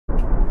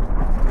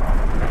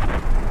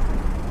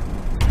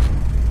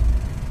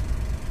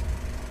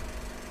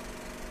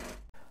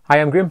Hi,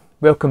 I'm Graham.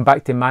 Welcome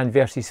back to Man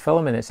vs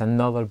Film, and it's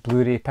another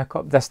Blu-ray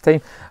pickup. This time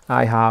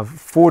I have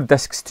 4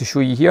 discs to show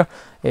you here.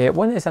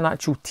 One is an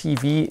actual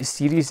TV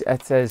series.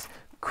 It is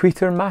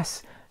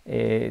Quatermass,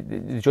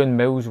 the John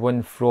Mills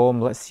one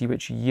from, let's see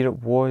which year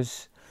it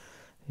was,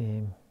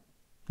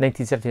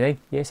 1979.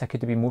 Yes, I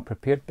could have been more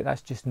prepared, but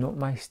that's just not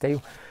my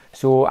style.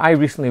 So I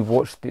recently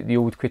watched the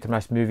old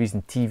Quatermass movies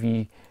and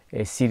TV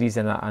series,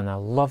 and I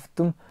loved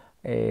them.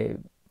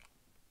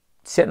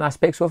 Certain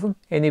aspects of them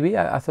anyway.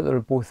 I thought they were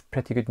both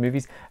pretty good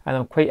movies, and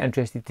I'm quite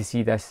interested to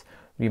see this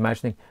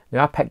reimagining.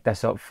 Now, I picked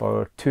this up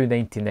for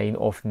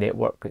 $2.99 off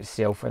Network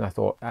itself, and I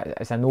thought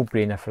it's a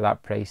no-brainer for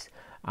that price,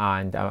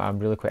 and I'm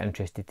really quite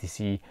interested to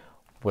see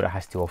what it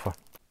has to offer.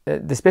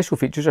 The special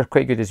features are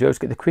quite good as well. It's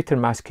got the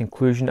Quatermass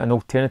conclusion, an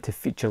alternative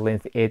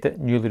feature-length edit,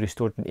 newly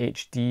restored in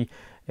HD.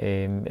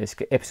 It's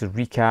got episode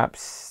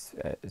recaps.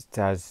 It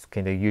has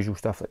kind of usual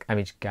stuff like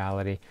image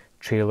gallery,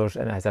 trailers,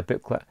 and it has a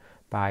booklet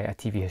by a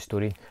TV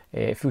historian.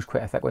 It feels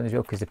quite a thick one as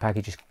well because the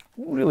package is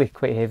really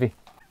quite heavy.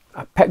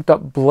 I picked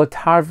up Blood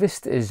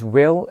Harvest as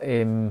well,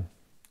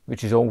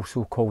 which is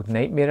also called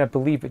Nightmare, I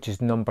believe, which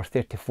is number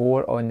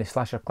 34 on the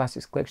Slasher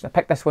Classics collection. I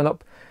picked this one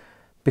up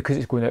because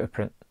it's going out of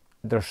print.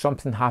 There's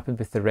something happened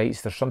with the rights,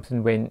 there's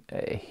something went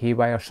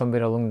haywire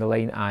somewhere along the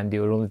line, and they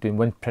were only doing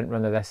one print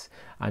run of this,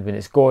 and when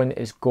it's gone,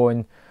 it's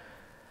gone.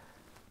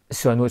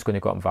 So I know it's going to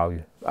go up in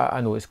value.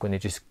 I know it's going to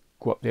just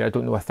go up there. I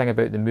don't know a thing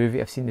about the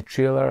movie. I've seen the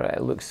trailer.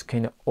 It looks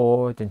kind of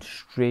odd and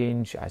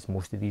strange, as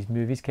most of these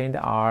movies kind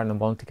of are, and I'm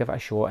willing to give it a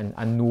shot, and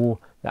I know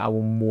that I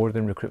will more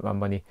than recoup my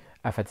money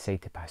if I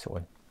decide to pass it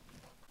on.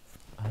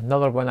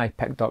 Another one I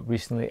picked up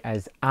recently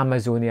is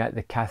Amazonia,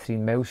 the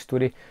Catherine Mills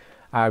story.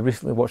 I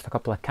recently watched a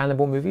couple of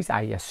cannibal movies.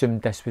 I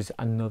assumed this was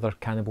another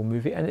cannibal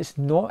movie, and it's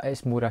not.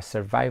 It's more a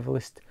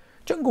survivalist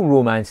jungle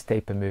romance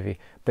type of movie,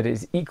 but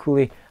it's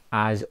equally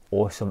as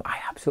awesome. I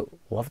absolutely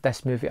love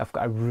this movie. I've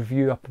got a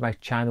review up on my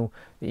channel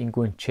that you can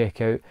go and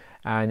check out,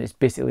 and it's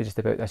basically just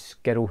about this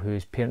girl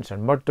whose parents are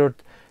murdered.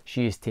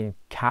 She is taken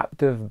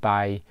captive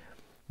by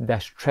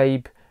this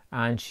tribe,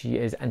 and she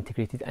is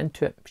integrated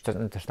into it. She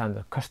doesn't understand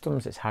their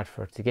customs. It's hard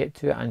for her to get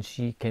to it, and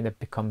she kind of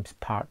becomes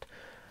part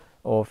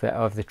of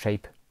the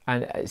tribe,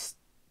 and it's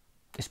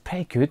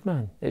pretty good,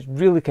 man. It's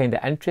really kind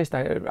of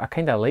interesting. I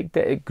kind of liked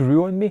it. It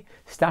grew on me.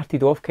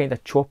 Started off kind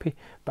of choppy,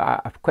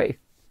 but I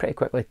pretty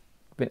quickly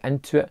went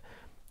into it,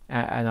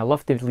 and I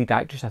loved the lead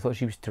actress. I thought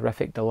she was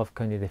terrific. I love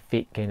kind of the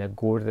fake kind of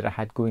gore that I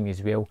had going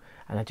as well,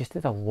 and I just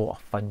had a lot of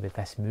fun with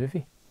this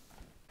movie.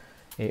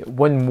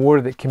 One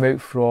more that came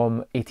out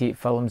from 88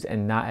 Films,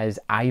 and that is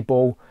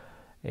Eyeball,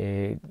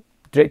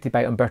 directed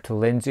by Umberto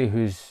Lenzi,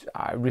 who's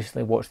I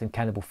recently watched in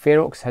Cannibal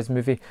Ferox, his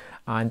movie,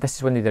 and this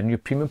is one of their new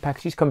premium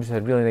packages. Comes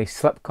with a really nice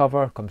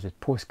slipcover, comes with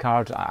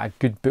postcards, a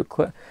good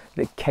booklet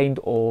that kind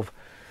of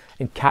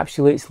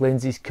encapsulates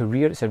Lenzi's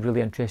career. It's a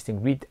really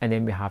interesting read. And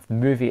then we have the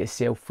movie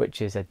itself,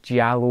 which is a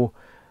giallo,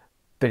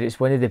 but it's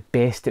one of the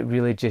best at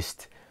really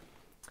just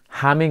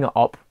hamming it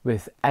up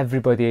with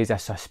everybody as a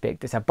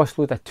suspect. It's a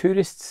busload of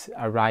tourists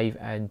arrive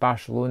in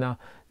Barcelona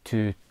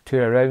to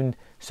tour around.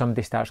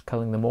 Somebody starts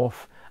killing them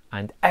off,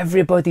 and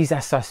everybody's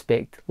a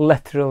suspect.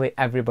 Literally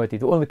everybody.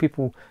 The only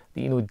people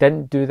that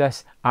didn't do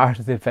this are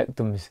the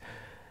victims.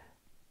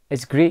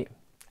 It's great.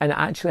 And it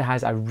actually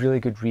has a really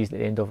good reason at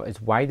the end of it. It's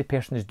why the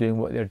person is doing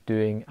what they're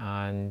doing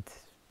and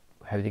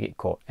how they get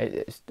caught.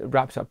 It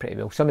wraps up pretty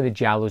well. Some of the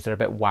giallos are a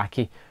bit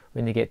wacky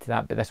when they get to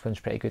that, but this one's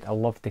pretty good. I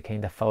love the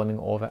kind of filming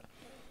of it.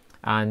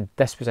 And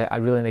this was a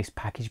really nice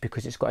package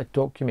because it's got a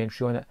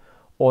documentary on it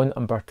on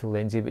Umberto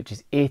Lenzi, which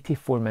is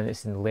 84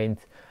 minutes in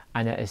length,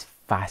 and it is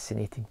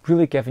fascinating.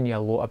 Really giving you a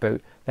lot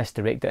about this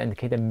director and the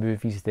kind of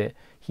movies that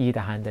he had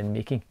a hand in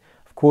making.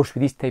 Of course,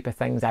 with these type of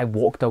things, I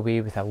walked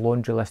away with a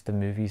laundry list of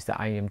movies that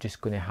I am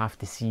just going to have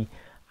to see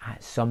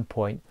at some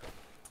point.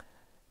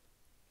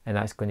 And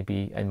that's going to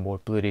be in more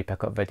Blu-ray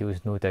pickup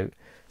videos, no doubt.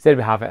 So there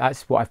we have it.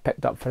 That's what I've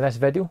picked up for this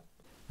video.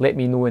 Let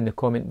me know in the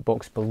comment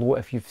box below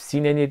if you've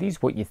seen any of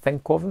these, what you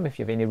think of them, if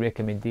you have any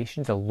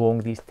recommendations along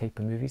these type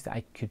of movies that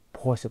I could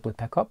possibly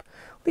pick up.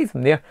 Leave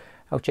them there.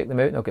 I'll check them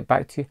out and I'll get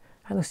back to you.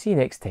 And I'll see you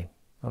next time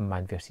on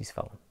Man vs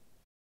Film.